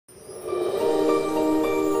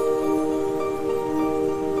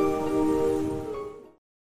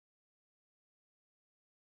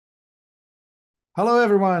Hello,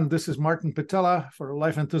 everyone. This is Martin Pitella for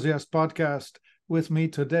Life Enthusiast Podcast. With me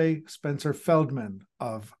today, Spencer Feldman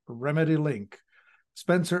of Remedy Link.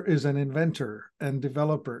 Spencer is an inventor and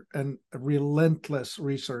developer and a relentless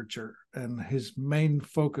researcher, and his main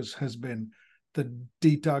focus has been the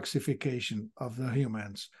detoxification of the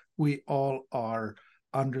humans. We all are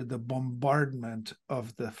under the bombardment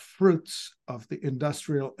of the fruits of the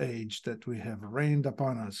industrial age that we have rained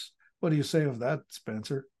upon us. What do you say of that,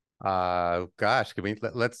 Spencer? Gosh, can we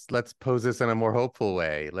let's pose this in a more hopeful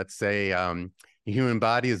way. Let's say the human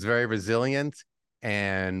body is very resilient,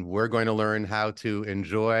 and we're going to learn how to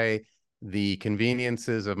enjoy the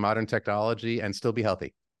conveniences of modern technology and still be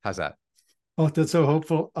healthy. How's that? Oh, that's so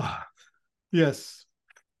hopeful. Yes,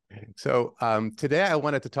 So today I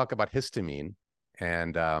wanted to talk about histamine,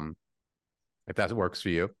 and if that works for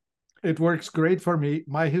you. it works great for me.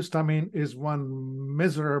 My histamine is one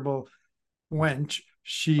miserable wench.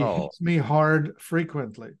 She Oh, hits me hard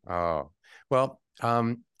frequently. oh. Well,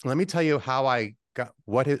 let me tell you how I got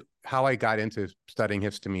how I got into studying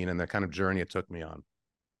histamine and the kind of journey it took me on.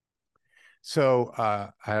 So I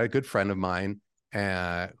had a good friend of mine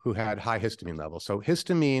who had high histamine levels. So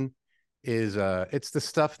histamine is it's the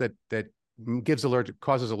stuff that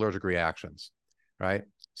causes allergic reactions, right?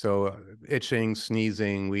 So itching,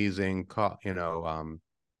 sneezing, wheezing,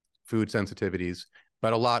 food sensitivities,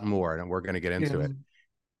 but a lot more, and we're going to get into it.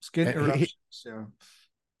 Skin eruptions. Yeah.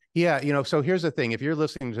 Yeah, so here's the thing. If you're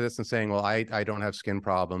listening to this and saying, well, I don't have skin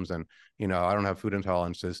problems and, I don't have food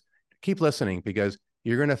intolerances, keep listening because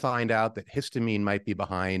you're going to find out that histamine might be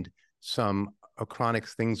behind some chronic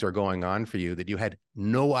things that are going on for you that you had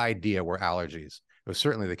no idea were allergies. It was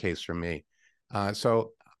certainly the case for me.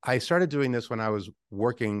 So I started doing this when I was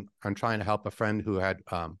working on trying to help a friend who had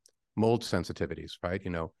mold sensitivities, right?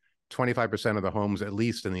 25% of the homes, at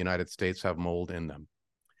least in the United States, have mold in them.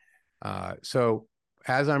 So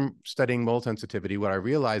as I'm studying mold sensitivity, what I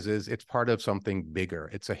realize is it's part of something bigger.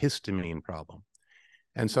 It's a histamine problem.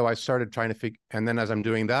 And so I started trying to figure, and then as I'm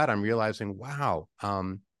doing that, I'm realizing, wow,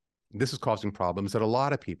 this is causing problems that a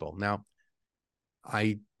lot of people. Now,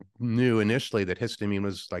 I knew initially that histamine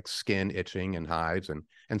was like skin itching and hives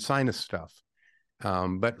and sinus stuff.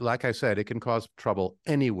 But like I said, it can cause trouble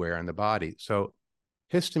anywhere in the body. So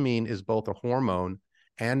histamine is both a hormone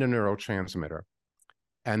and a neurotransmitter.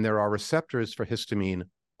 And there are receptors for histamine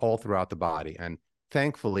all throughout the body. And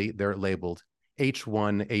thankfully, they're labeled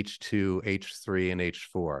H1, H2, H3, and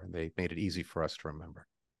H4. They made it easy for us to remember.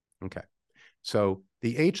 Okay. So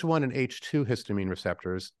the H1 and H2 histamine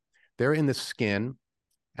receptors, they're in the skin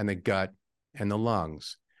and the gut and the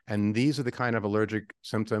lungs. And these are the kind of allergic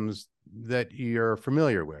symptoms that you're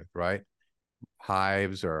familiar with, right?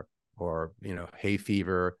 Hives or hay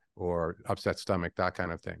fever or upset stomach, that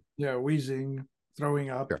kind of thing. Yeah, wheezing, throwing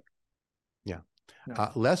up. Sure. Yeah.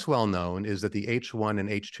 Yeah. Less well known is that the H1 and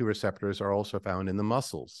H2 receptors are also found in the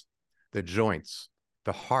muscles, the joints,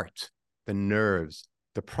 the heart, the nerves,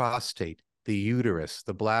 the prostate, the uterus,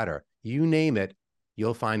 the bladder. You name it,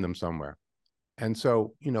 you'll find them somewhere. And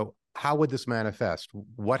so, how would this manifest?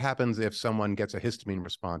 What happens if someone gets a histamine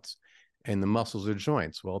response in the muscles or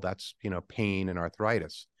joints? Well, that's, pain and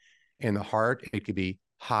arthritis. In the heart, it could be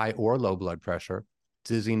high or low blood pressure,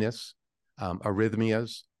 dizziness,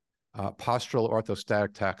 arrhythmias, postural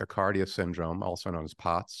orthostatic tachycardia syndrome, also known as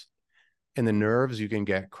POTS. In the nerves, you can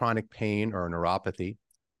get chronic pain or neuropathy.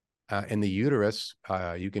 In the uterus,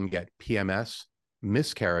 you can get PMS,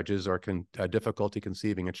 miscarriages, or difficulty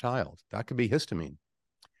conceiving a child. That could be histamine.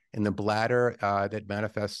 In the bladder, that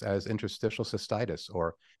manifests as interstitial cystitis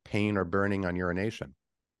or pain or burning on urination.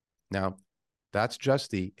 Now, that's just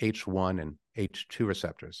the H1 and H2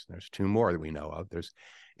 receptors. There's two more that we know of. There's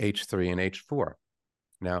H3 and H4.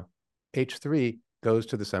 Now, H3 goes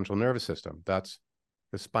to the central nervous system. That's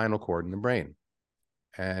the spinal cord and the brain.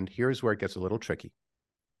 And here's where it gets a little tricky.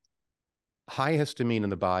 High histamine in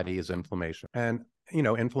the body is inflammation. And,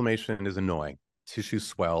 inflammation is annoying. Tissue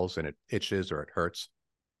swells and it itches or it hurts.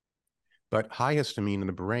 But high histamine in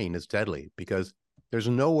the brain is deadly because there's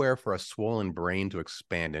nowhere for a swollen brain to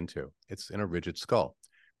expand into. It's in a rigid skull.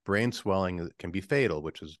 Brain swelling can be fatal,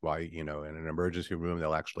 which is why, in an emergency room,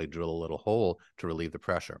 they'll actually drill a little hole to relieve the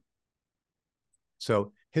pressure.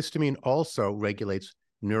 So histamine also regulates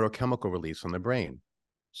neurochemical release in the brain.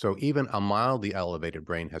 So even a mildly elevated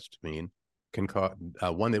brain histamine can cause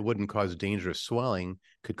one that wouldn't cause dangerous swelling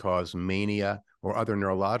could cause mania or other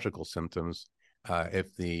neurological symptoms if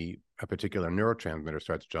a particular neurotransmitter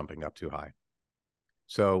starts jumping up too high.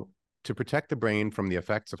 So to protect the brain from the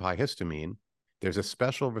effects of high histamine, there's a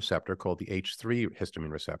special receptor called the H3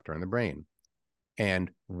 histamine receptor in the brain.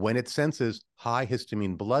 And when it senses high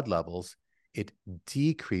histamine blood levels, it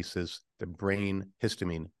decreases the brain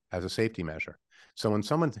histamine as a safety measure. So when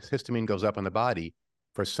someone's histamine goes up in the body,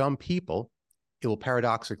 for some people, it will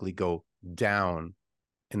paradoxically go down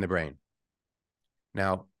in the brain.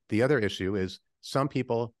 Now, the other issue is some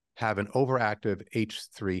people have an overactive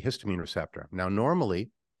H3 histamine receptor. Now, normally,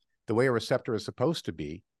 the way a receptor is supposed to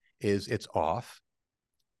be is it's off,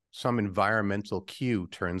 some environmental cue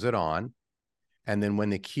turns it on, and then when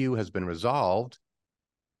the cue has been resolved,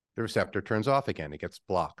 the receptor turns off again. It gets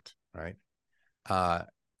blocked, right?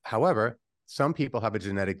 However, some people have a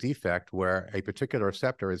genetic defect where a particular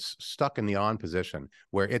receptor is stuck in the on position,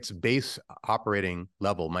 where its base operating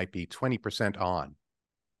level might be 20% on.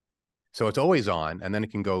 So it's always on, and then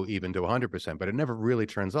it can go even to 100%, but it never really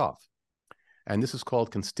turns off. And this is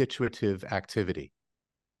called constitutive activity.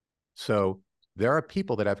 So there are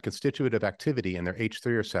people that have constitutive activity in their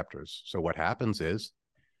H3 receptors. So what happens is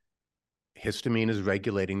histamine is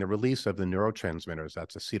regulating the release of the neurotransmitters.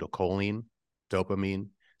 That's acetylcholine, dopamine,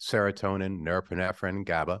 serotonin, norepinephrine,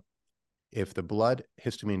 GABA. If the blood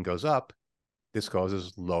histamine goes up, this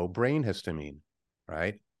causes low brain histamine,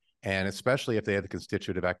 right? And especially if they have the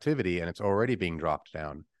constitutive activity and it's already being dropped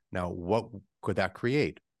down. Now, what could that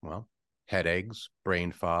create? Well, headaches,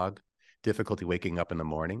 brain fog, difficulty waking up in the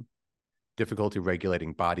morning, difficulty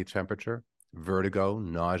regulating body temperature, vertigo,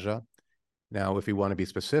 nausea. Now, if you want to be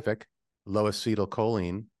specific, low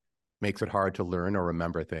acetylcholine makes it hard to learn or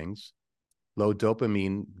remember things. Low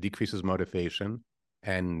dopamine decreases motivation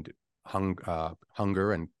and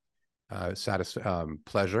hunger and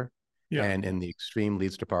pleasure. Yeah. And in the extreme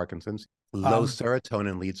leads to Parkinson's. Low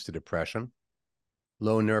serotonin leads to depression.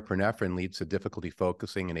 Low norepinephrine leads to difficulty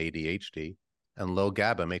focusing and ADHD. And low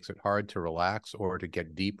GABA makes it hard to relax or to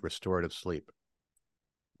get deep restorative sleep.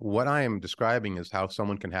 What I am describing is how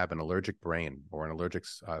someone can have an allergic brain or an allergic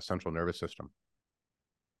central nervous system.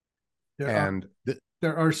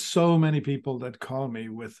 There are so many people that call me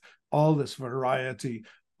with all this variety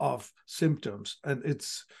of symptoms, and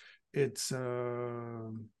it's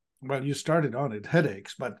well, you started on it,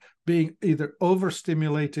 headaches, but being either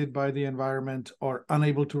overstimulated by the environment or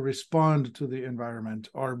unable to respond to the environment,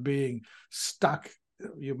 or being stuck.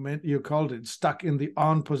 You called it stuck in the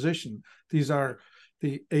on position. These are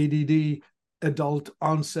the ADD, adult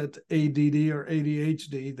onset ADD or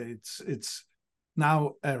ADHD. It's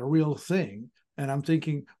now a real thing. And I'm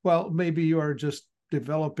thinking, well, maybe you are just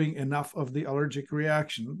developing enough of the allergic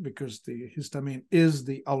reaction, because the histamine is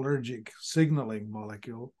the allergic signaling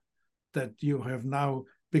molecule, that you have now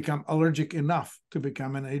become allergic enough to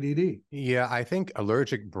become an ADD. Yeah, I think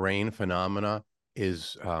allergic brain phenomena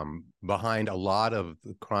is behind a lot of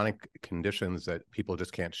the chronic conditions that people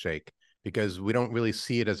just can't shake, because we don't really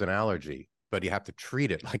see it as an allergy, but you have to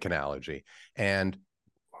treat it like an allergy. And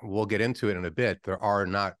we'll get into it in a bit. There are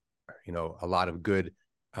not, a lot of good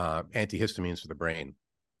antihistamines for the brain.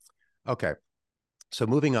 Okay, so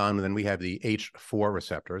moving on, then we have the H4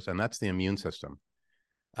 receptors, and that's the immune system.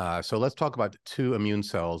 So let's talk about two immune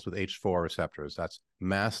cells with H4 receptors. That's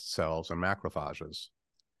mast cells and macrophages.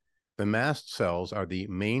 The mast cells are the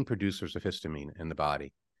main producers of histamine in the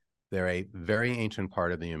body. They're a very ancient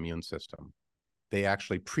part of the immune system. They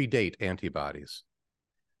actually predate antibodies.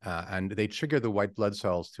 And they trigger the white blood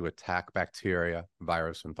cells to attack bacteria,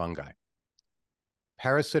 virus, and fungi.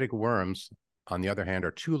 Parasitic worms, on the other hand,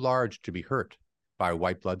 are too large to be hurt by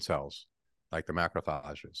white blood cells, like the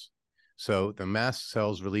macrophages. So the mast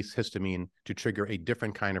cells release histamine to trigger a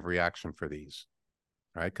different kind of reaction for these,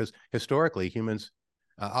 right? Because historically, humans,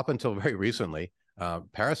 up until very recently,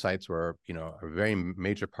 parasites were, a very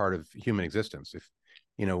major part of human existence. If,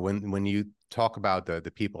 when you talk about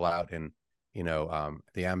the people out in,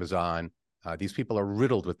 the Amazon, these people are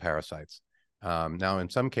riddled with parasites. Now, in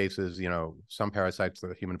some cases, some parasites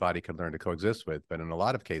the human body can learn to coexist with, but in a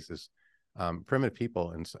lot of cases, primitive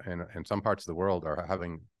people in some parts of the world are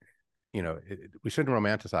having, we shouldn't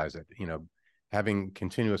romanticize it. Having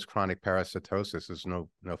continuous chronic parasitosis is no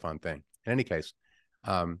fun thing. In any case,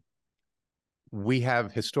 we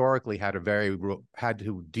have historically had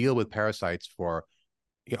to deal with parasites for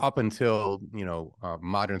up until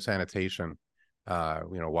modern sanitation,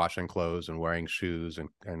 washing clothes and wearing shoes and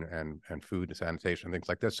food and sanitation, things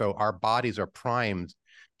like this. So our bodies are primed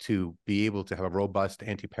to be able to have a robust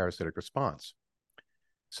anti-parasitic response.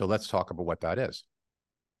 So let's talk about what that is.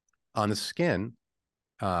 On the skin,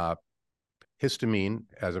 histamine,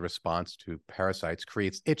 as a response to parasites,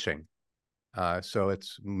 creates itching. So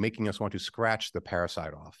it's making us want to scratch the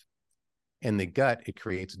parasite off. In the gut, it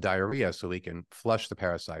creates diarrhea so we can flush the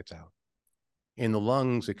parasites out. In the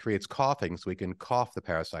lungs, it creates coughing so we can cough the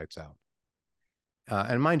parasites out.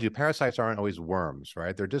 And mind you, parasites aren't always worms,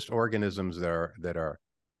 right? They're just organisms that are,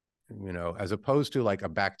 as opposed to like a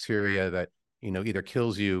bacteria that, either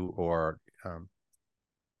kills you or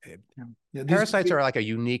Yeah, these parasites are like a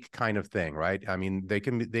unique kind of thing, right? I mean, they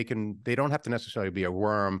don't have to necessarily be a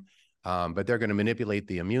worm, but they're going to manipulate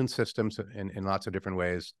the immune systems in lots of different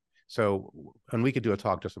ways. So, and we could do a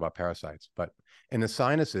talk just about parasites, but in the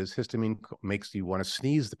sinuses, histamine makes you want to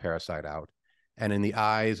sneeze the parasite out. And in the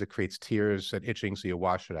eyes, it creates tears and itching, so you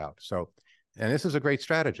wash it out. So, and this is a great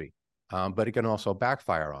strategy, but it can also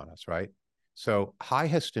backfire on us, right? So high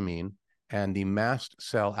histamine and the mast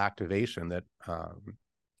cell activation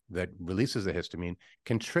that releases the histamine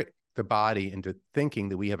can trick the body into thinking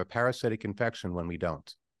that we have a parasitic infection when we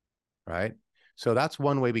don't, right? So that's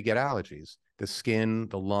one way we get allergies. The skin,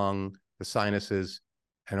 the lung, the sinuses,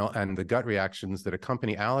 and the gut reactions that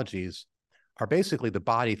accompany allergies are basically the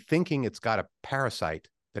body thinking it's got a parasite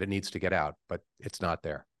that it needs to get out, but it's not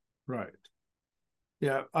there. Right.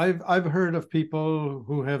 Yeah, I've heard of people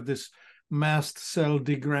who have this mast cell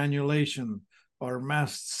degranulation or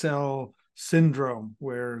mast cell syndrome,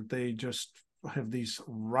 where they just have these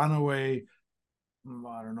runaway,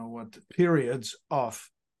 I don't know what, periods of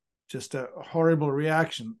just a horrible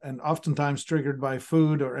reaction, and oftentimes triggered by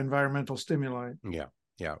food or environmental stimuli. Yeah.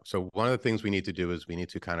 Yeah. So one of the things we need to do is we need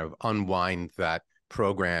to kind of unwind that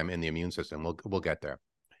program in the immune system. We'll get there.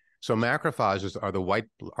 So macrophages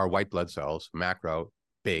are white blood cells. Macro,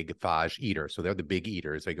 big, phage, eater. So they're the big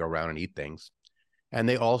eaters. They go around and eat things. And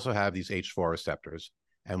they also have these H4 receptors.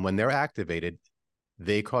 And when they're activated,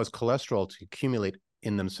 they cause cholesterol to accumulate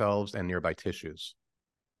in themselves and nearby tissues.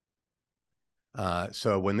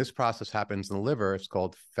 So when this process happens in the liver, it's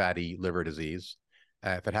called fatty liver disease.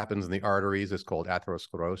 If it happens in the arteries, it's called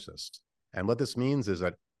atherosclerosis. And what this means is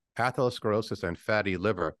that atherosclerosis and fatty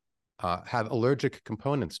liver have allergic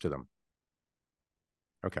components to them.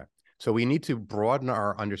 Okay. So we need to broaden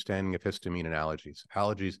our understanding of histamine and allergies.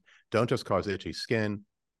 Allergies don't just cause itchy skin,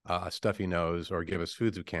 a stuffy nose, or give us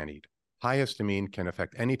foods we can't eat. High histamine can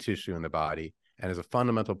affect any tissue in the body and is a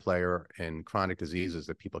fundamental player in chronic diseases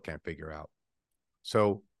that people can't figure out.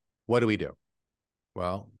 So what do we do?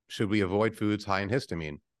 Well, should we avoid foods high in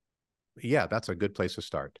histamine? Yeah, that's a good place to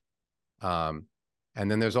start. And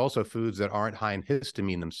then there's also foods that aren't high in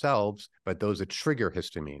histamine themselves, but those that trigger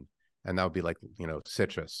histamine. And that would be like,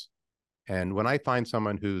 citrus. And when I find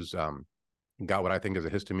someone who's got what I think is a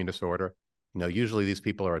histamine disorder, usually these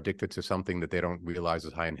people are addicted to something that they don't realize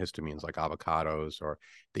is high in histamines, like avocados, or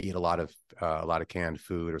they eat a lot of canned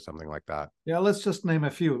food or something like that. Yeah, let's just name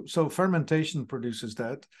a few. So fermentation produces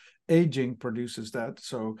that, aging produces that.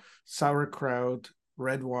 So sauerkraut,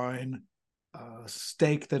 red wine,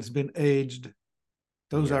 steak that's been aged.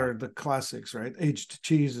 Those are the classics, right? Aged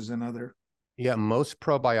cheese is another. Yeah, most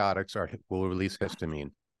probiotics will release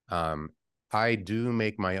histamine. I do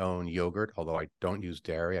make my own yogurt, although I don't use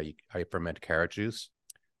dairy. I ferment carrot juice,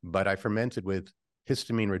 but I ferment it with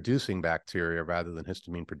histamine-reducing bacteria rather than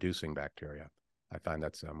histamine-producing bacteria. I find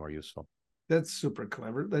that's more useful. That's super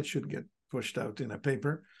clever. That should get pushed out in a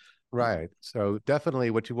paper. Right. So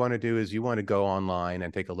definitely what you want to do is you want to go online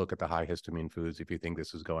and take a look at the high histamine foods if you think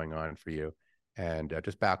this is going on for you, and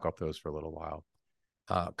just back off those for a little while.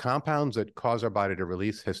 Compounds that cause our body to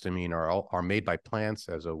release histamine are made by plants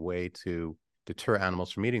as a way to deter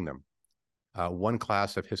animals from eating them. One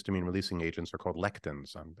class of histamine-releasing agents are called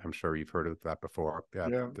lectins. I'm sure you've heard of that before.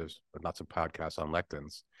 Yeah. There's lots of podcasts on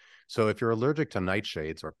lectins. So if you're allergic to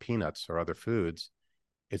nightshades or peanuts or other foods,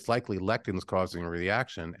 it's likely lectins causing a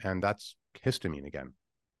reaction, and that's histamine again.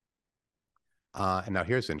 And now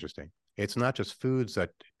here's interesting. It's not just foods that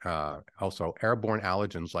also airborne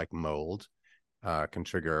allergens like mold can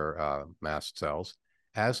trigger mast cells,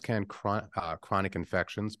 as can chronic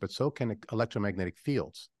infections, but so can electromagnetic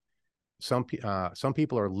fields. Some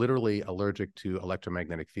people are literally allergic to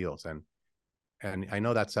electromagnetic fields, and I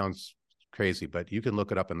know that sounds crazy, but you can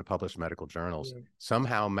look it up in the published medical journals. Yeah.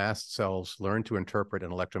 Somehow mast cells learn to interpret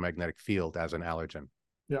an electromagnetic field as an allergen.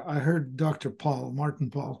 Yeah, I heard Dr. Martin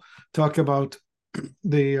Paul, talk about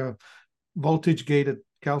the voltage-gated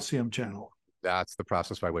calcium channel. That's the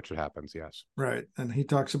process by which it happens, yes. Right. And he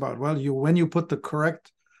talks about, well, when you put the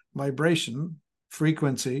correct vibration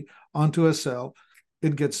frequency onto a cell,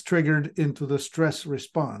 it gets triggered into the stress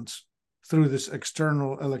response through this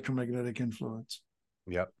external electromagnetic influence.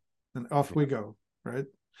 Yep. And off we go, right?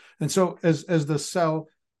 And so as the cell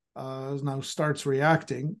now starts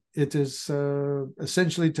reacting, it is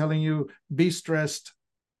essentially telling you, be stressed,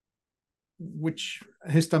 which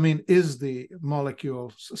histamine is the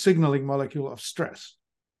signaling molecule of stress.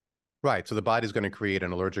 Right. So the body's going to create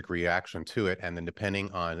an allergic reaction to it. And then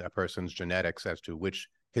depending on a person's genetics as to which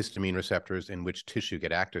histamine receptors in which tissue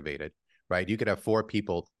get activated, right? You could have four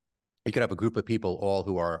people, you could have a group of people all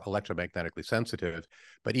who are electromagnetically sensitive,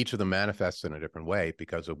 but each of them manifests in a different way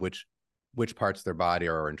because of which parts of their body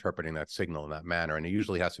are interpreting that signal in that manner. And it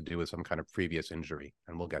usually has to do with some kind of previous injury,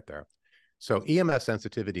 and we'll get there. So EMS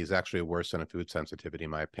sensitivity is actually worse than a food sensitivity, in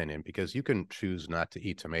my opinion, because you can choose not to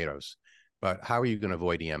eat tomatoes, but how are you going to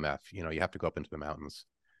avoid EMF? You know, you have to go up into the mountains.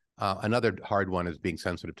 Another hard one is being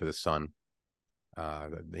sensitive to the sun,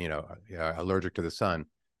 allergic to the sun.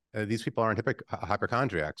 These people aren't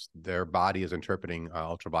hypochondriacs. Their body is interpreting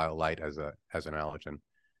ultraviolet light as an allergen.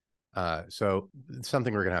 So it's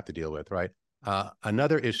something we're going to have to deal with, right?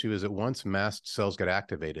 Another issue is that once mast cells get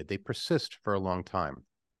activated, they persist for a long time.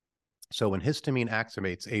 So when histamine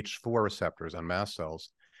activates H4 receptors on mast cells,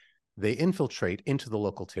 they infiltrate into the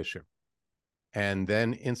local tissue. And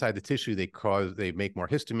then inside the tissue, they make more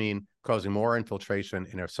histamine, causing more infiltration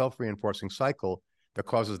in a self-reinforcing cycle that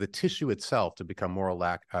causes the tissue itself to become more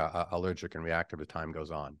allergic and reactive as time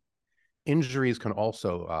goes on. Injuries can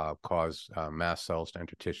also cause mast cells to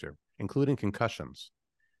enter tissue, including concussions.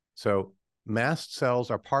 So mast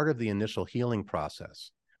cells are part of the initial healing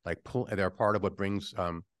process. They're part of what brings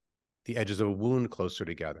the edges of a wound closer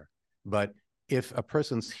together. But if a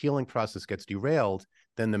person's healing process gets derailed,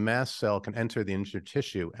 then the mast cell can enter the injured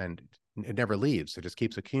tissue and it never leaves. It just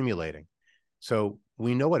keeps accumulating. So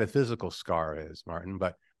we know what a physical scar is, Martin,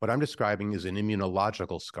 but what I'm describing is an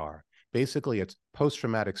immunological scar. Basically, it's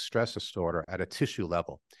post-traumatic stress disorder at a tissue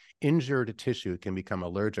level. Injured tissue can become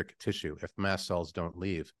allergic tissue if mast cells don't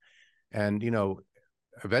leave. And,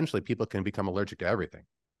 eventually people can become allergic to everything.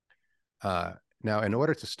 Now, in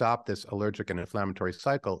order to stop this allergic and inflammatory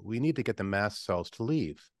cycle, we need to get the mast cells to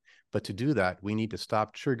leave. But to do that, we need to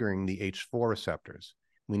stop triggering the H4 receptors.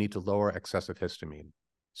 We need to lower excessive histamine.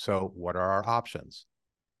 So what are our options?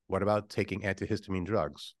 What about taking antihistamine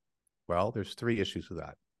drugs? Well, there's three issues with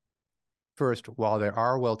that. First, while there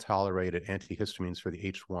are well-tolerated antihistamines for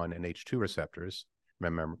the H1 and H2 receptors,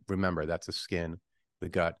 remember that's the skin, the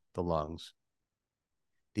gut, the lungs.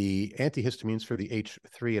 The antihistamines for the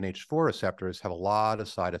H3 and H4 receptors have a lot of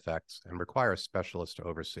side effects and require a specialist to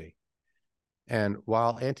oversee. And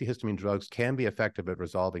while antihistamine drugs can be effective at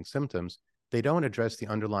resolving symptoms, they don't address the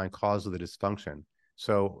underlying cause of the dysfunction.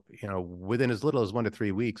 So, within as little as 1 to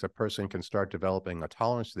 3 weeks, a person can start developing a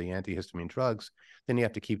tolerance to the antihistamine drugs. Then you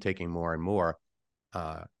have to keep taking more and more.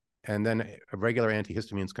 And then regular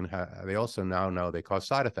antihistamines they also now know they cause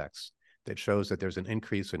side effects. That shows that there's an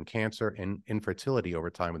increase in cancer and infertility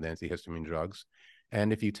over time with antihistamine drugs.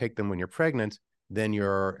 And if you take them when you're pregnant, then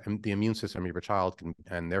the immune system of your child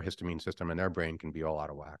and their histamine system and their brain can be all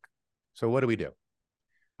out of whack. So what do we do?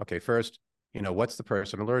 Okay, first, what's the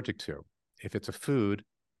person allergic to? If it's a food,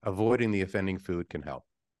 avoiding the offending food can help.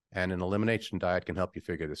 And an elimination diet can help you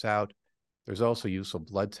figure this out. There's also use of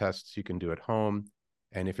blood tests you can do at home.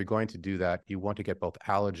 And if you're going to do that, you want to get both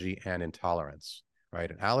allergy and intolerance. Right?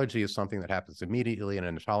 An allergy is something that happens immediately, and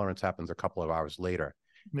an intolerance happens a couple of hours later.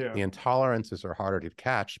 Yeah. The intolerances are harder to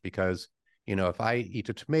catch because, if I eat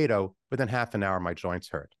a tomato, within half an hour, my joints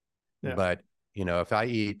hurt. Yeah. But, if I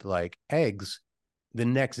eat like eggs, the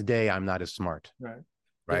next day I'm not as smart. Right?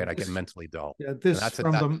 Yeah, I get mentally dull. Yeah, that's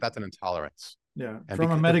an intolerance. Yeah. And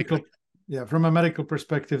from a medical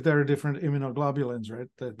perspective, there are different immunoglobulins, right?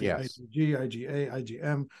 The yes. IgG, IgA,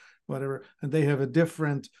 IgM, whatever, and they have a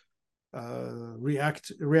different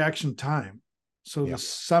reaction time. So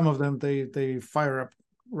some of them they fire up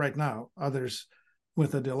right now, others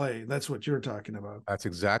with a delay. That's what you're talking about. That's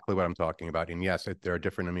exactly what I'm talking about. And yes, there are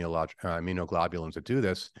different immunoglobulins that do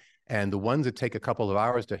this, and the ones that take a couple of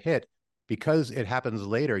hours to hit, because it happens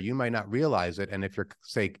later, you might not realize it. And if you're,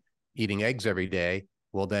 say, eating eggs every day,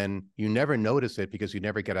 well, then you never notice it because you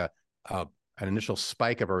never get an initial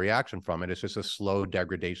spike of a reaction from it. It's just a slow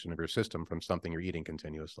degradation of your system from something you're eating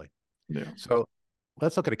continuously. Yeah. So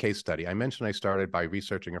let's look at a case study. I mentioned I started by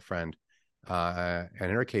researching a friend, and in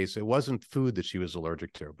her case, it wasn't food that she was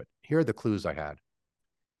allergic to, but here are the clues I had.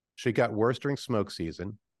 She got worse during smoke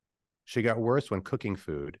season. She got worse when cooking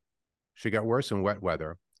food. She got worse in wet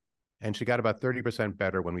weather, and she got about 30%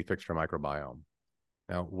 better when we fixed her microbiome.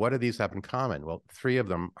 Now, what do these have in common? Well, 3 of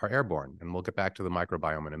them are airborne, and we'll get back to the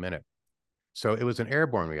microbiome in a minute. So it was an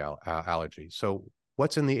airborne allergy. So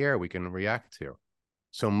what's in the air we can react to?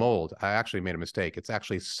 So mold, I actually made a mistake. It's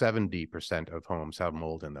actually 70% of homes have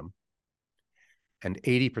mold in them. And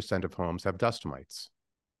 80% of homes have dust mites.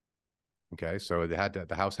 Okay, so the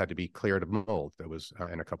house had to be cleared of mold that was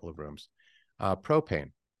in a couple of rooms.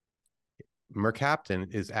 Propane.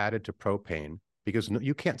 Mercaptan is added to propane because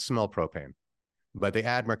you can't smell propane, but they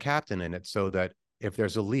add mercaptan in it so that if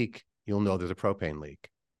there's a leak, you'll know there's a propane leak.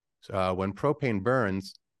 So, when propane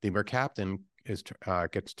burns, the mercaptan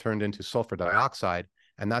gets turned into sulfur dioxide,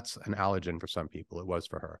 and that's an allergen for some people. It was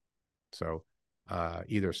for her. So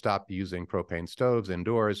either stop using propane stoves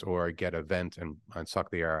indoors or get a vent and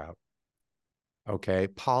suck the air out. Okay,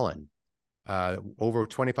 pollen. Over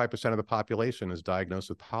 25% of the population is diagnosed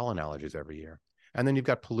with pollen allergies every year. And then you've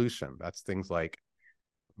got pollution. That's things like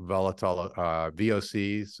volatile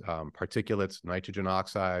VOCs, particulates, nitrogen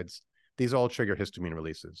oxides. These all trigger histamine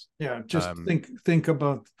releases. Yeah, just think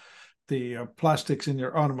about the plastics in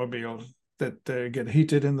your automobile that get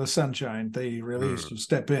heated in the sunshine. They release, you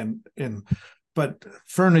step in. But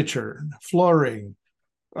furniture, flooring,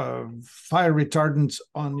 fire retardants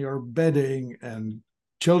on your bedding, and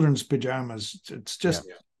children's pajamas. It's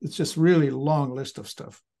just really long list of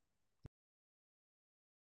stuff.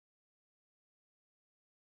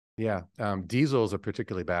 Yeah, diesel is a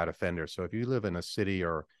particularly bad offender. So if you live in a city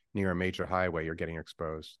or near a major highway, you're getting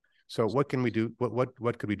exposed. So what can we do?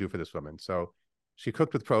 What could we do for this woman? So she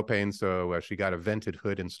cooked with propane, so she got a vented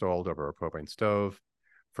hood installed over a propane stove.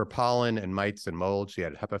 For pollen and mites and mold, she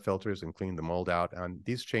had HEPA filters and cleaned the mold out. And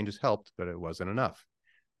these changes helped, but it wasn't enough,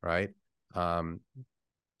 right?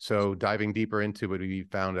 So diving deeper into it, we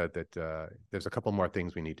found out that there's a couple more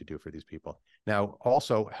things we need to do for these people. Now,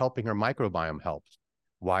 also helping her microbiome helps.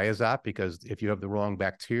 Why is that? Because if you have the wrong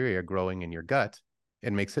bacteria growing in your gut,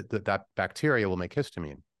 it makes it that bacteria will make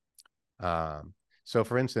histamine. So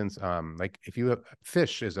for instance, like if you have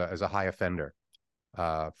fish is a high offender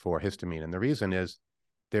for histamine. And the reason is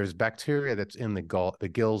there's bacteria that's in the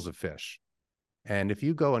gills of fish. And if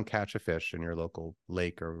you go and catch a fish in your local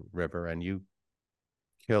lake or river and you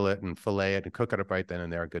kill it and fillet it and cook it up right then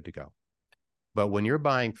and there, good to go. But when you're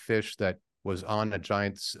buying fish that was on a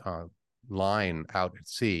giant line out at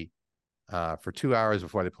sea for 2 hours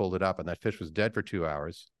before they pulled it up, and that fish was dead for 2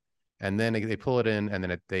 hours, and then they pull it in, and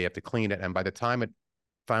then they have to clean it, and by the time it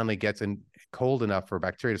finally gets in cold enough for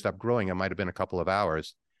bacteria to stop growing, it might have been a couple of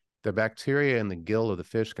hours. The bacteria in the gill of the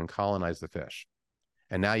fish can colonize the fish,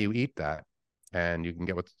 and now you eat that, and you can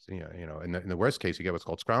get what's in the worst case you get what's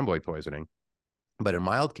called scromboid poisoning, but in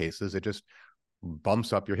mild cases it just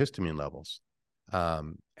bumps up your histamine levels.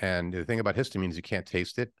 And the thing about histamine is you can't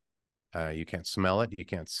taste it, you can't smell it, you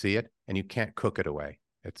can't see it, and you can't cook it away.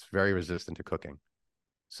 It's very resistant to cooking.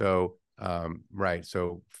 So, right.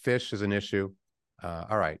 So fish is an issue.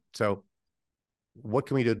 All right. So what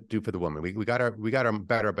can we do for the woman? We got her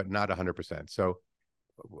better, but not 100%. So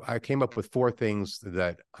I came up with 4 things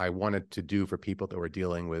that I wanted to do for people that were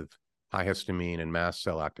dealing with high histamine and mast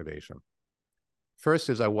cell activation. First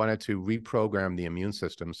is I wanted to reprogram the immune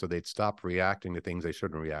system so they'd stop reacting to things they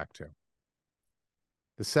shouldn't react to.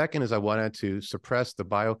 The second is I wanted to suppress the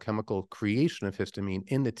biochemical creation of histamine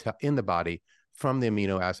in the body from the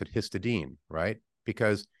amino acid histidine, right?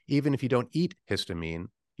 Because even if you don't eat histamine,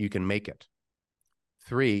 you can make it.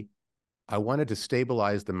 3, I wanted to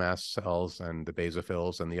stabilize the mast cells and the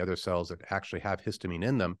basophils and the other cells that actually have histamine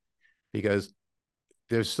in them, because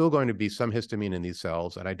there's still going to be some histamine in these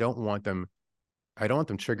cells, and I don't want them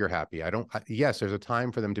trigger happy. Yes, there's a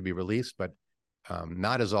time for them to be released, but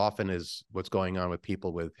not as often as what's going on with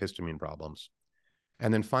people with histamine problems.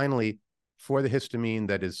 And then finally, for the histamine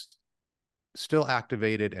that is still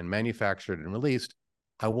activated and manufactured and released,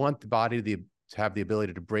 I want the body to have the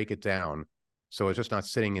ability to break it down, so it's just not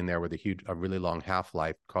sitting in there with a really long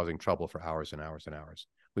half-life causing trouble for hours and hours and hours.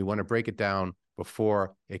 We want to break it down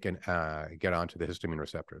before it can get onto the histamine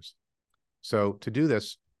receptors. So to do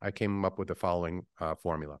this, I came up with the following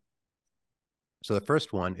formula. So the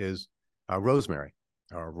first one is rosemary,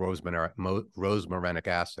 or rosmarinic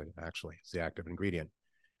acid, actually, is the active ingredient.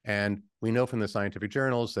 And we know from the scientific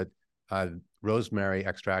journals that rosemary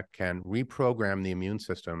extract can reprogram the immune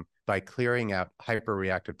system by clearing out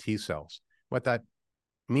hyperreactive T cells. What that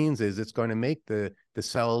means is it's going to make the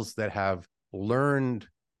cells that have learned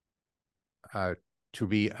to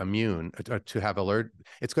be immune, to have alert.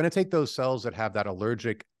 It's going to take those cells that have that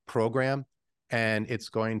allergic program, and it's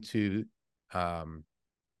going to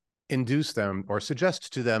induce them or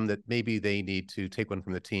suggest to them that maybe they need to take one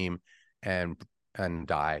from the team and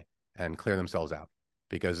die and clear themselves out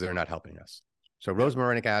because they're not helping us. So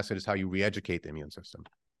rosmarinic acid is how you re-educate the immune system.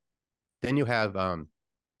 Then you have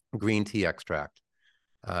green tea extract.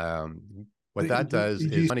 What that does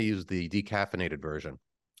is, I want to use the decaffeinated version.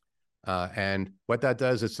 And what that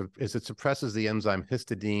does is it suppresses the enzyme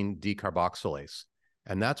histidine decarboxylase.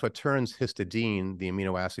 And that's what turns histidine, the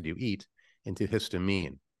amino acid you eat, into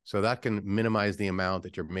histamine. So that can minimize the amount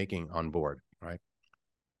that you're making on board, right?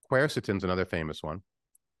 Quercetin's another famous one.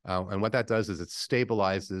 And what that does is it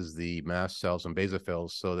stabilizes the mast cells and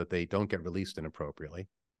basophils so that they don't get released inappropriately.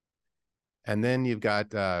 And then you've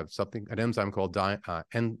got an enzyme called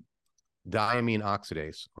diamine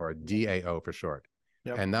oxidase, or DAO for short.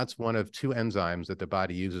 Yep. And that's one of two enzymes that the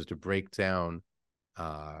body uses to break down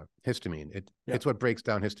histamine. It's what breaks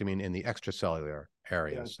down histamine in the extracellular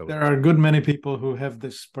areas. Yeah. So there are a good many people who have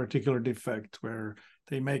this particular defect where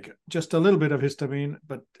they make just a little bit of histamine,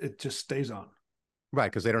 but it just stays on. Right,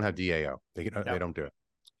 because they don't have DAO. They don't do it.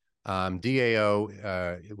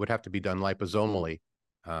 DAO would have to be done liposomally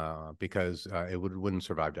because it wouldn't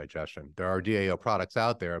survive digestion. There are DAO products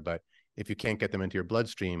out there, but if you can't get them into your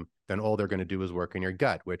bloodstream, then all they're going to do is work in your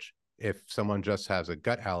gut, which if someone just has a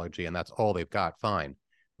gut allergy and that's all they've got, fine.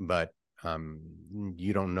 But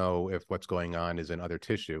you don't know if what's going on is in other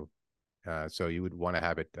tissue. So you would want to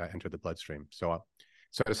have it enter the bloodstream. So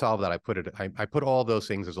to solve that, I put all those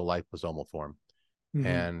things as a liposomal form. Mm-hmm.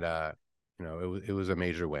 And it was a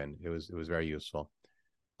major win. It was very useful.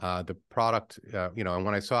 The product, and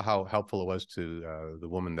when I saw how helpful it was to the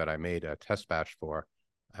woman that I made a test batch for,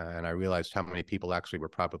 and I realized how many people actually were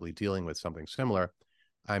probably dealing with something similar,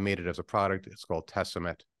 I made it as a product. It's called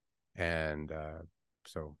Tessamet, and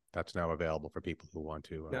so that's now available for people who want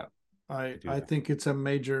to. Yeah, I think it's a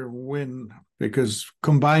major win because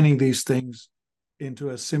combining these things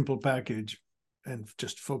into a simple package and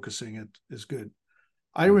just focusing it is good.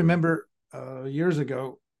 I remember years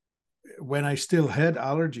ago when I still had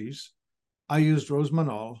allergies, I used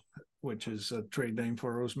Rosemanol, which is a trade name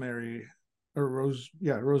for rosemary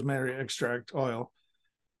extract oil.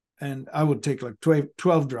 And I would take like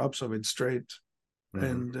 12 drops of it straight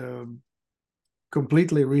and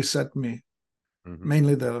completely reset me,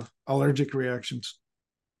 mainly the allergic reactions.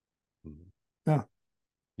 Yeah.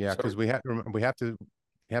 Yeah, because we have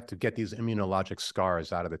to get these immunologic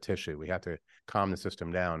scars out of the tissue. We have to calm the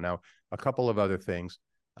system down. Now, a couple of other things.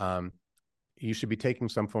 You should be taking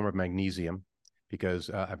some form of magnesium because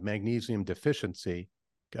a magnesium deficiency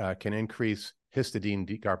can increase histidine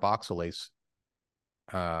decarboxylase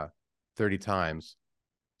 30 times.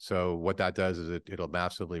 So what that does is it'll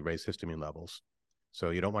massively raise histamine levels. So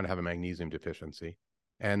you don't want to have a magnesium deficiency.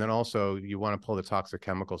 And then also you want to pull the toxic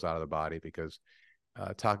chemicals out of the body because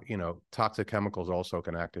toxic chemicals also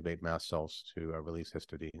can activate mast cells to release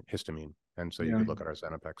histamine. And so you could look at our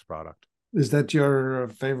Xenopex product. Is that your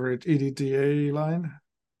favorite EDTA line?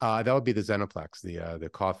 That would be the Xenoplex, the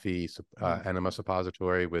coffee enema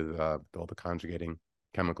suppository with all the conjugating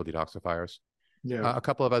chemical detoxifiers. Yeah. A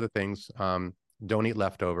couple of other things. Don't eat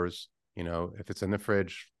leftovers. If it's in the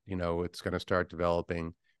fridge, it's going to start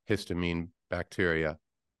developing histamine bacteria.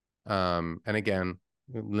 And again,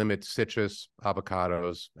 limit citrus,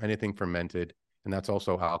 avocados, anything fermented. And that's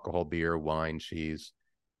also alcohol, beer, wine, cheese.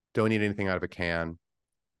 Don't eat anything out of a can.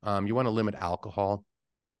 You want to limit alcohol.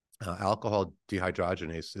 Alcohol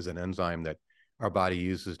dehydrogenase is an enzyme that our body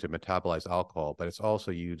uses to metabolize alcohol, but it's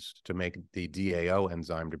also used to make the DAO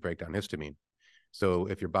enzyme to break down histamine. So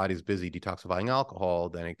if your body's busy detoxifying alcohol,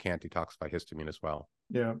 then it can't detoxify histamine as well.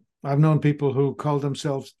 Yeah. I've known people who call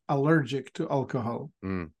themselves allergic to alcohol.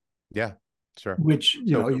 Yeah, sure. Which,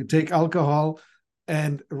 you take alcohol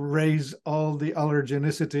and raise all the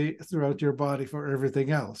allergenicity throughout your body for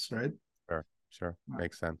everything else, right? Sure.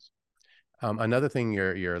 Makes sense. Another thing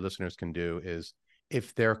your listeners can do is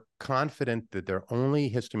if they're confident that their only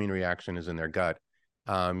histamine reaction is in their gut,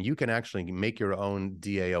 you can actually make your own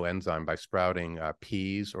DAO enzyme by sprouting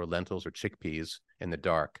peas or lentils or chickpeas in the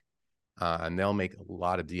dark, and they'll make a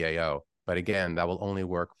lot of DAO. But again, that will only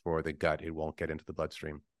work for the gut. It won't get into the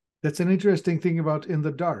bloodstream. That's an interesting thing about in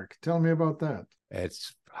the dark. Tell me about that.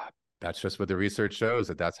 That's just what the research shows,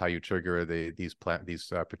 that's how you trigger these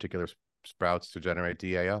particular sprouts to generate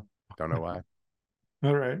DAO. Don't know why.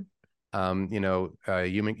 All right.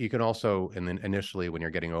 You can also, and then initially when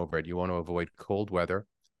you're getting over it, you want to avoid cold weather,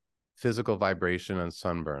 physical vibration, and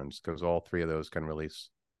sunburns because all three of those can release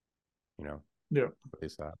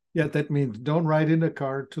that. Yeah, that means don't ride in a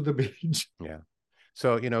car to the beach. Yeah.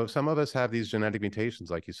 So, some of us have these genetic mutations,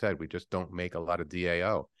 like you said, we just don't make a lot of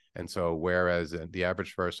DAO. And so whereas the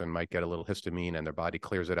average person might get a little histamine and their body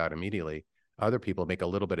clears it out immediately, other people make a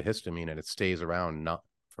little bit of histamine and it stays around not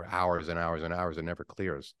for hours and hours and hours and never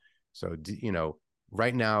clears. So,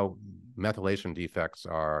 right now, methylation defects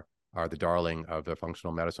are the darling of the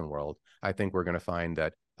functional medicine world. I think we're going to find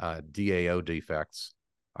that DAO defects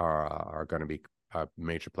are going to be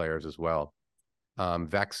major players as well.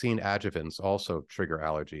 Vaccine adjuvants also trigger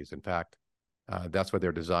allergies. In fact, that's what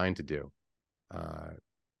they're designed to do.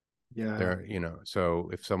 So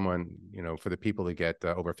if someone, for the people who get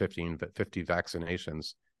over 50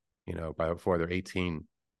 vaccinations, before they're 18,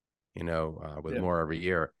 with Yeah. more every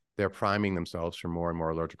year, they're priming themselves for more and more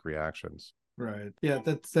allergic reactions. Right. Yeah,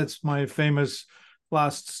 that's my famous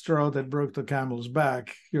last straw that broke the camel's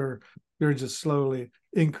back. You're just slowly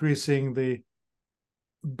increasing the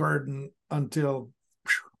burden until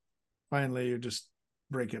finally you just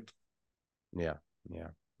break it. Yeah, yeah,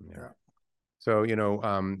 yeah. Yeah. So,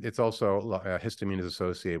 it's also histamine is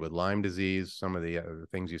associated with Lyme disease. Some of the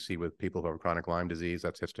things you see with people who have chronic Lyme disease,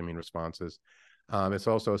 that's histamine responses. It's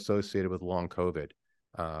also associated with long COVID,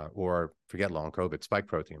 or forget long COVID, spike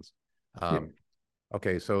proteins. Yeah.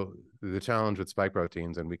 Okay, so the challenge with spike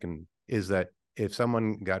proteins, is that if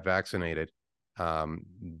someone got vaccinated,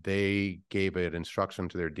 they gave an instruction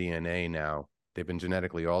to their DNA now. They've been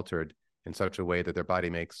genetically altered in such a way that their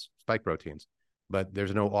body makes spike proteins, but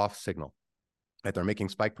there's no off signal that they're making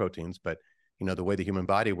spike proteins. But the way the human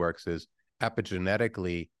body works is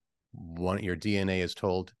epigenetically, your DNA is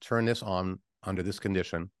told turn this on under this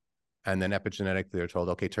condition, and then epigenetically they're told,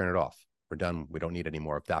 okay, turn it off. We're done. We don't need any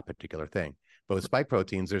more of that particular thing. But with spike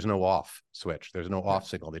proteins, there's no off switch. There's no off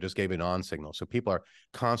signal. They just gave an on signal. So people are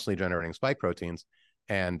constantly generating spike proteins,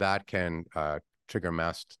 and that can trigger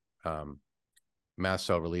mast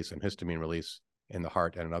cell release and histamine release in the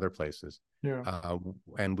heart and in other places. Yeah.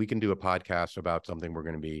 And we can do a podcast about something we're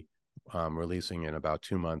going to be releasing in about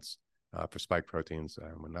 2 months for spike proteins.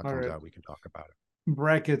 When that comes out, we can talk about it.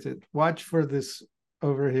 Bracketed. Watch for this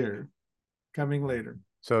over here, coming later.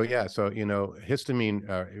 So yeah, histamine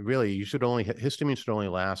really histamine should only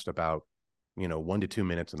last about 1 to 2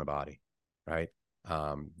 minutes in the body, right?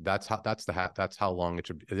 That's how long it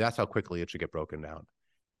should. That's how quickly it should get broken down.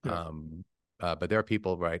 Yeah. But there are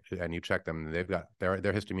people, right, and you check them, they've got their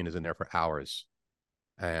histamine is in there for hours,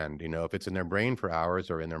 and if it's in their brain for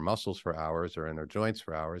hours, or in their muscles for hours, or in their joints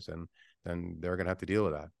for hours, and then they're going to have to deal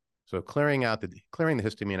with that. So clearing the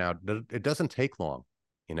histamine out, it doesn't take long.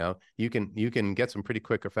 You can get some pretty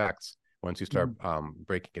quick effects once you start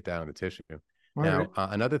breaking it down in the tissue. Now,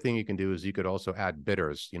 another thing you can do is you could also add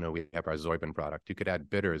bitters. We have our Zoibin product. You could add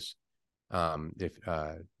bitters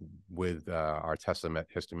with our Tessamet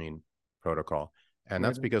histamine protocol, and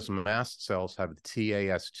that's because mast cells have the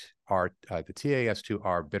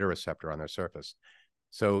TAS2R bitter receptor on their surface.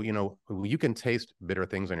 So you can taste bitter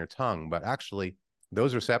things on your tongue, but actually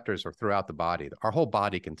those receptors are throughout the body. Our whole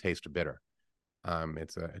body can taste bitter.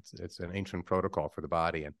 It's an ancient protocol for the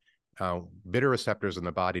body, and bitter receptors in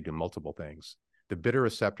the body do multiple things. The bitter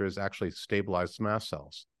receptors actually stabilize mast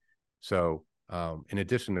cells. So in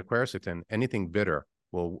addition to quercetin, anything bitter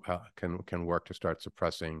can work to start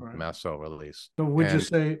suppressing mast cell release. So would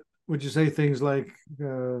you say things like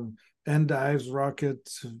endives,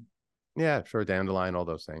 rockets? Yeah, sure, dandelion, all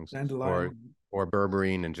those things, dandelion, or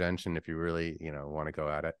berberine and gentian if you really want to go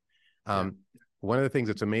at it. One of the things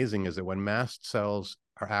that's amazing is that when mast cells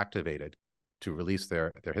are activated to release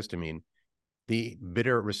their histamine, the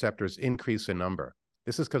bitter receptors increase in number.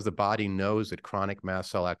 This is because the body knows that chronic mast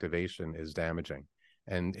cell activation is damaging,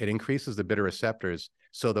 and it increases the bitter receptors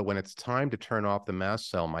so that when it's time to turn off the mast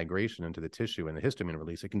cell migration into the tissue and the histamine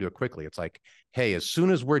release, it can do it quickly. It's like, hey, as soon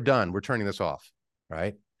as we're done, we're turning this off,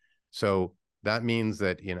 right? So that means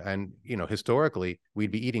that, historically, we'd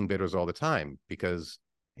be eating bitters all the time because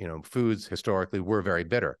foods historically were very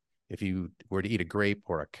bitter. If you were to eat a grape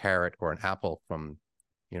or a carrot or an apple from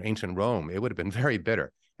ancient Rome, it would have been very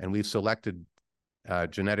bitter. And we've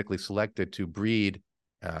genetically selected to breed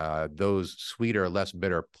those sweeter, less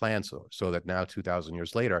bitter plants, so that now 2,000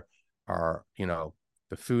 years later, the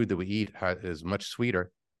food that we eat is much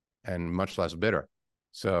sweeter and much less bitter.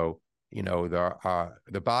 So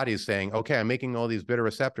the body is saying, okay, I'm making all these bitter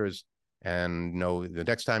receptors, and the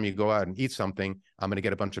next time you go out and eat something, I'm going to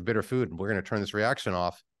get a bunch of bitter food, and we're going to turn this reaction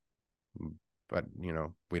off. But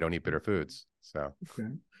we don't eat bitter foods. So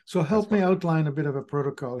So help me outline a bit of a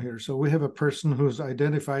protocol here. So we have a person who's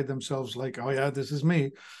identified themselves like, oh yeah, this is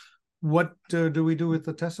me. What do we do with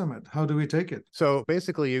the Tessamet? How do we take it? So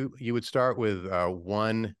basically, you would start with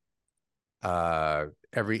one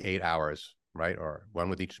every 8 hours, right, or one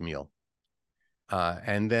with each meal,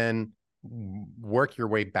 and then work your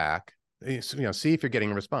way back. See if you're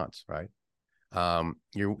getting a response, right?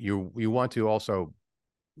 You want to also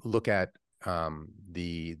look at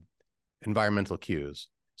the environmental cues.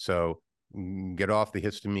 So get off the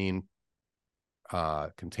histamine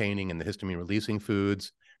containing and the histamine releasing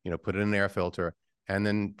foods, put it in an air filter, and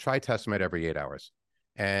then try Tessamet every 8 hours.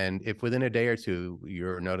 And if within a day or two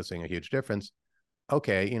you're noticing a huge difference,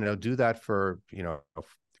 okay, do that for a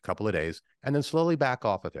couple of days, and then slowly back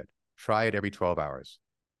off of it. Try it every 12 hours,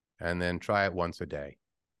 and then try it once a day,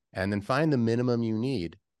 and then find the minimum you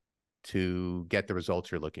need to get the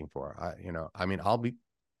results you're looking for.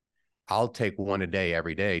 I'll take one a day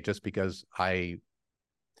every day, just because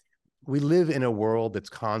we live in a world that's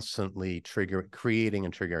constantly creating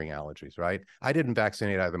and triggering allergies, right? I didn't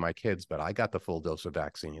vaccinate either of my kids, but I got the full dose of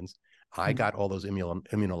vaccines. I got all those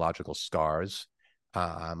immunological scars.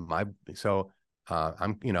 We're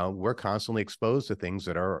constantly exposed to things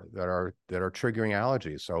that are triggering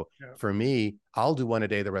allergies. So for me, I'll do one a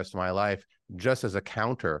day the rest of my life, just as a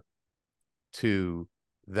counter to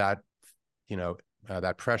that,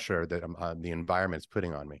 that pressure that the environment's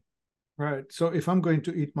putting on me. Right. So if I'm going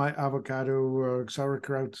to eat my avocado or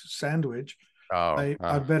sauerkraut sandwich, I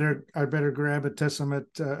better grab a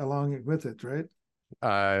Tessamet along with it, right?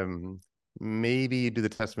 Maybe you do the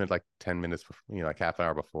Tessamet like 10 minutes before, like half an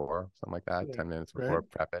hour before, something like that. 10 minutes before,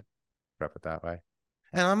 right. Prep it that way.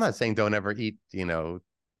 And I'm not saying don't ever eat,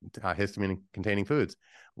 histamine containing foods.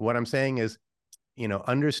 What I'm saying is,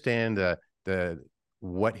 understand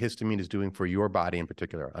what histamine is doing for your body in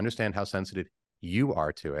particular. Understand how sensitive you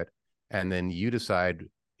are to it, and then you decide,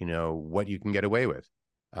 what you can get away with.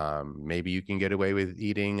 Maybe you can get away with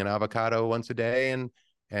eating an avocado once a day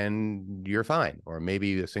and you're fine. Or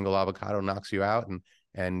maybe a single avocado knocks you out,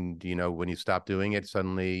 and when you stop doing it,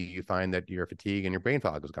 suddenly you find that your fatigue and your brain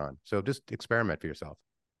fog is gone. So just experiment for yourself.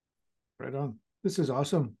 Right on. This is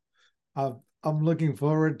awesome. I'm looking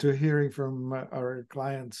forward to hearing from our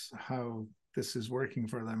clients how this is working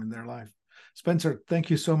for them in their life. Spencer, thank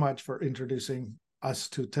you so much for introducing us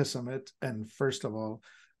to Tessamet, and first of all,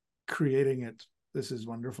 creating it. This is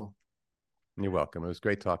wonderful. You're welcome. It was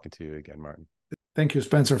great talking to you again, Martin. Thank you,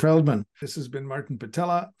 Spencer Feldman. This has been Martin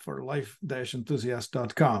Patella for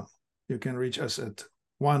life-enthusiast.com. You can reach us at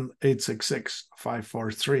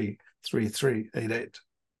 1-866-543-3388.